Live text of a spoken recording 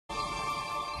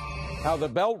How the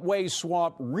Beltway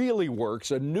Swamp Really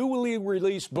Works, a newly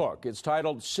released book. It's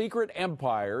titled Secret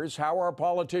Empires, How Our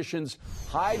Politicians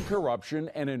Hide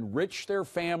Corruption and Enrich Their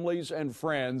Families and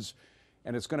Friends.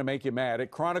 And it's going to make you mad.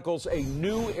 It chronicles a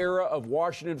new era of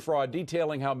Washington fraud,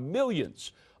 detailing how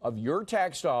millions of your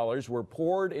tax dollars were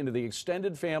poured into the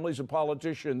extended families of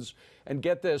politicians. And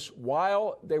get this,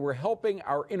 while they were helping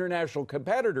our international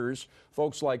competitors,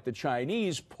 folks like the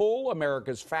Chinese, pull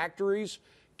America's factories,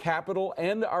 capital,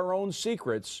 and our own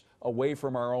secrets away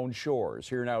from our own shores.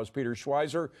 Here now is Peter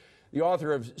Schweizer, the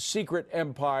author of Secret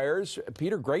Empires.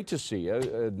 Peter, great to see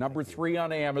you. Number 3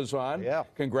 on Amazon. Yeah.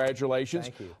 Congratulations.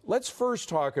 Thank you. Let's first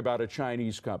talk about a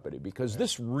Chinese company, because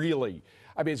this really,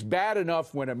 I mean, it's bad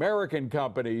enough when American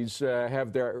companies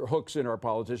have their hooks in our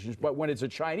politicians, but when it's a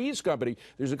Chinese company,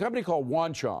 there's a company called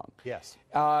Wanchong. Yes.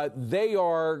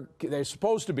 They're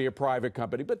supposed to be a private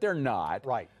company, but they're not.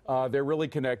 Right. They're really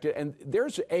connected. And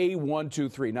there's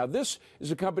A123. Now, this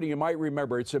is a company you might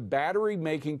remember. It's a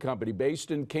battery-making company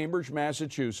based in Cambridge,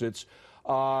 Massachusetts.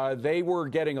 They were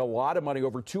getting a lot of money,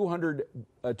 over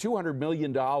 $200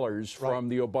 million from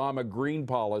the Obama green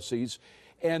policies.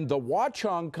 And the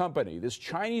Wanchong company, this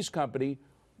Chinese company,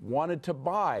 wanted to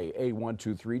buy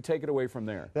A123. Take it away from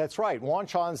there. That's right.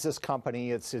 Wanchong's this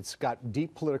company. It's got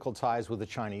deep political ties with the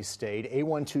Chinese state.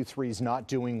 A123 is not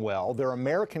doing well. There are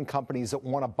American companies that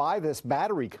want to buy this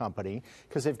battery company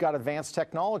because they've got advanced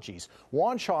technologies.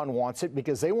 Wanchong wants it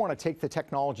because they want to take the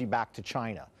technology back to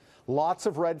China. Lots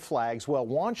of red flags. Well,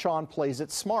 Wanchong plays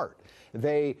it smart.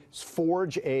 They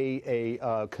forge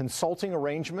a consulting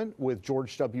arrangement with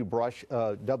George W.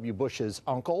 Bush's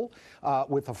uncle,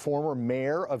 with a former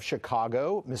mayor of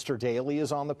Chicago. Mr. Daley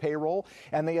is on the payroll.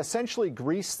 And they essentially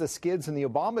grease the skids in the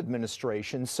Obama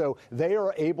administration so they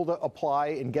are able to apply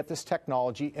and get this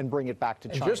technology and bring it back to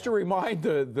China. And just to remind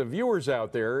the viewers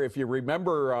out there, if you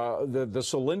remember the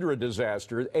Solyndra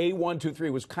disaster, A123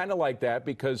 was kind of like that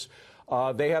because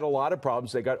they had a lot of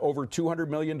problems. They got over $200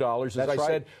 million, as I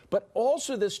said. But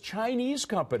also this Chinese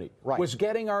company was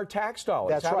getting our tax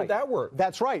dollars. How did that work?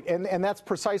 That's right. And that's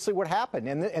precisely what happened.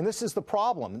 And this is the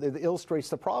problem. It illustrates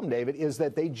the problem, David, is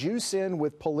that they juice in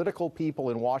with political people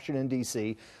in Washington,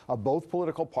 D.C., of both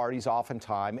political parties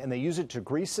oftentimes, and they use it to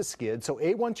grease the skid. So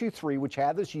A123, which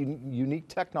had this unique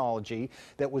technology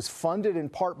that was funded in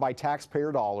part by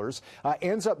taxpayer dollars,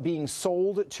 ends up being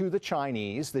sold to the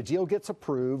Chinese. The deal gets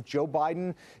approved. Joe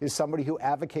Biden is somebody who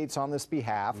advocates on this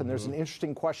behalf, and there's an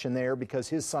interesting question there because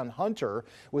his son Hunter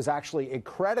was actually a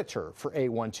creditor for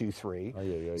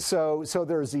A123. So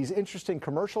there's these interesting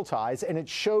commercial ties, and it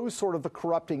shows sort of the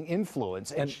corrupting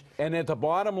influence. And at the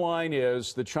bottom line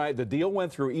is the deal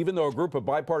went through, even though a group of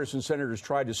bipartisan senators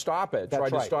tried to stop it,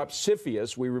 tried to stop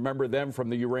CFIUS. We remember them from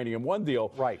the Uranium One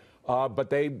deal. Right. But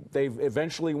they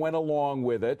eventually went along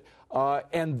with it.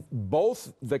 And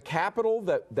both the capital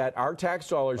that our tax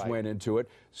dollars went into it,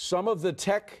 some of the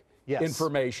tech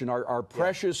information, our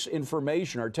precious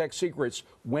information, our tech secrets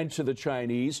went to the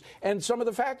Chinese, and some of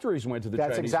the factories went to the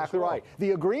Chinese. That's exactly right.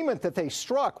 The agreement that they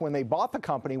struck when they bought the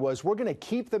company was, we're going to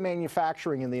keep the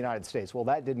manufacturing in the United States. Well,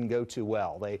 that didn't go too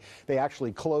well. They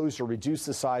actually closed or reduced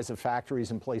the size of factories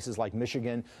in places like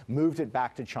Michigan, moved it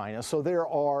back to China. So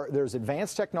there's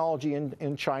advanced technology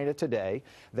in China today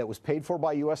that was paid for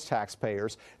by U.S.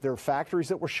 taxpayers. There are factories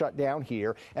that were shut down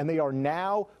here, and they are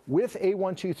now, with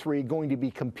A123, going to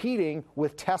be competing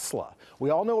with Tesla.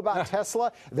 We all know about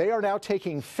Tesla. They are now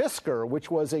taking Fisker, which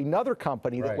was another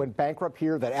company that went bankrupt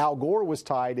here that Al Gore was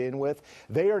tied in with.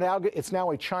 It's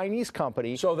now a Chinese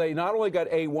company. So they not only got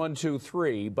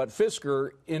A123, but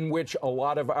Fisker, in which a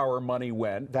lot of our money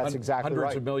went. That's exactly right.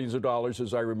 Hundreds of millions of dollars,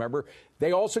 as I remember.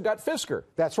 They also got Fisker.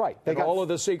 That's right. They got all of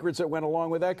the secrets that went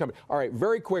along with that company. All right,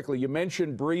 very quickly, you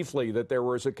mentioned briefly that there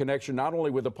was a connection not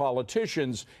only with the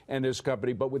politicians and this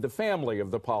company, but with the family of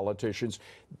the politicians.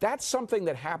 That's something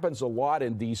that happens a lot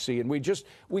in D.C., and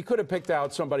we could have picked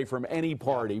out somebody from any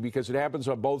party because it happens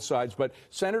on both sides, but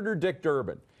Senator Dick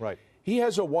Durbin. Right. He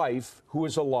has a wife who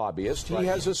is a lobbyist. He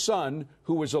has a son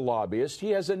who is a lobbyist.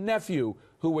 He has a nephew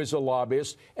who is a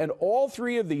lobbyist. And all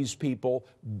three of these people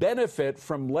benefit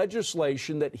from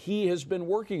legislation that he has been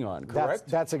working on, correct?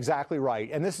 That's exactly right.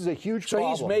 And this is a huge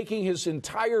problem. So he's making his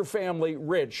entire family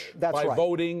rich by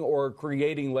voting or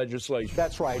creating legislation.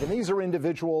 That's right. And these are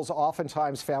individuals,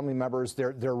 oftentimes family members.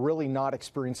 They're really not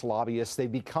experienced lobbyists. They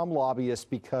become lobbyists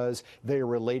because they're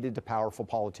related to powerful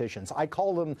politicians. I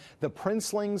call them the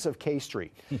princelings of K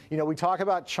Street. You know, we talk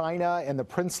about China and the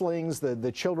princelings,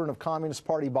 the children of Communist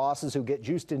Party bosses who get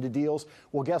juiced into deals.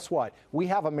 Well, guess what? We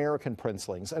have American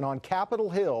princelings. And on Capitol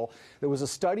Hill, there was a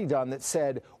study done that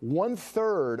said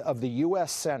 1/3 of the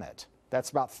U.S. Senate that's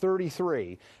about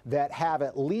 33, that have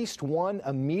at least one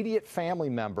immediate family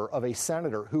member of a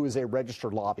senator who is a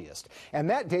registered lobbyist. And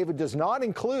that, David, does not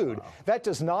include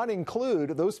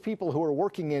those people who are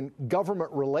working in government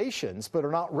relations but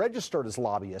are not registered as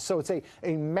lobbyists. So it's a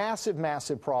massive,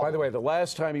 massive problem. By the way, the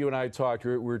last time you and I talked,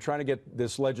 we were trying to get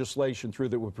this legislation through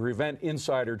that would prevent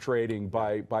insider trading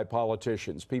by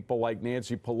politicians. People like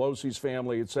Nancy Pelosi's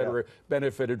family, et cetera,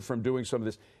 benefited from doing some of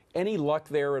this. Any luck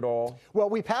there at all? Well,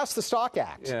 we passed the Stock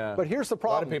Act, but here's the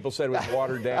problem. A lot of people said it was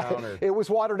watered down. It was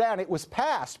watered down. It was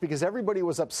passed because everybody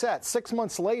was upset. 6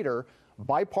 months later,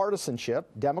 bipartisanship,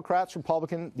 Democrats,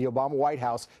 Republican, the Obama White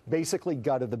House basically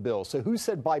gutted the bill. So who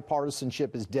said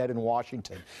bipartisanship is dead in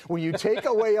Washington? When you take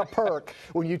away a perk,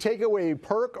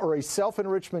 or a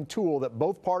self-enrichment tool that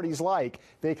both parties like,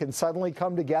 they can suddenly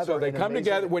come together. So they come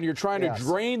together when you're trying to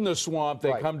drain the swamp.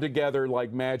 They come together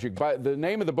like magic. The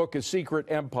name of the book is Secret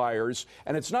Empires,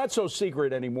 and it's not so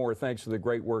secret anymore thanks to the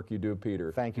great work you do,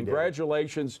 Peter. Thank you,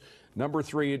 Congratulations. David. Number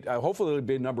 3, hopefully it'll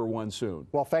be number 1 soon.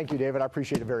 Well, thank you, David. I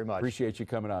appreciate it very much. Appreciate you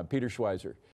coming on. Peter Schweizer.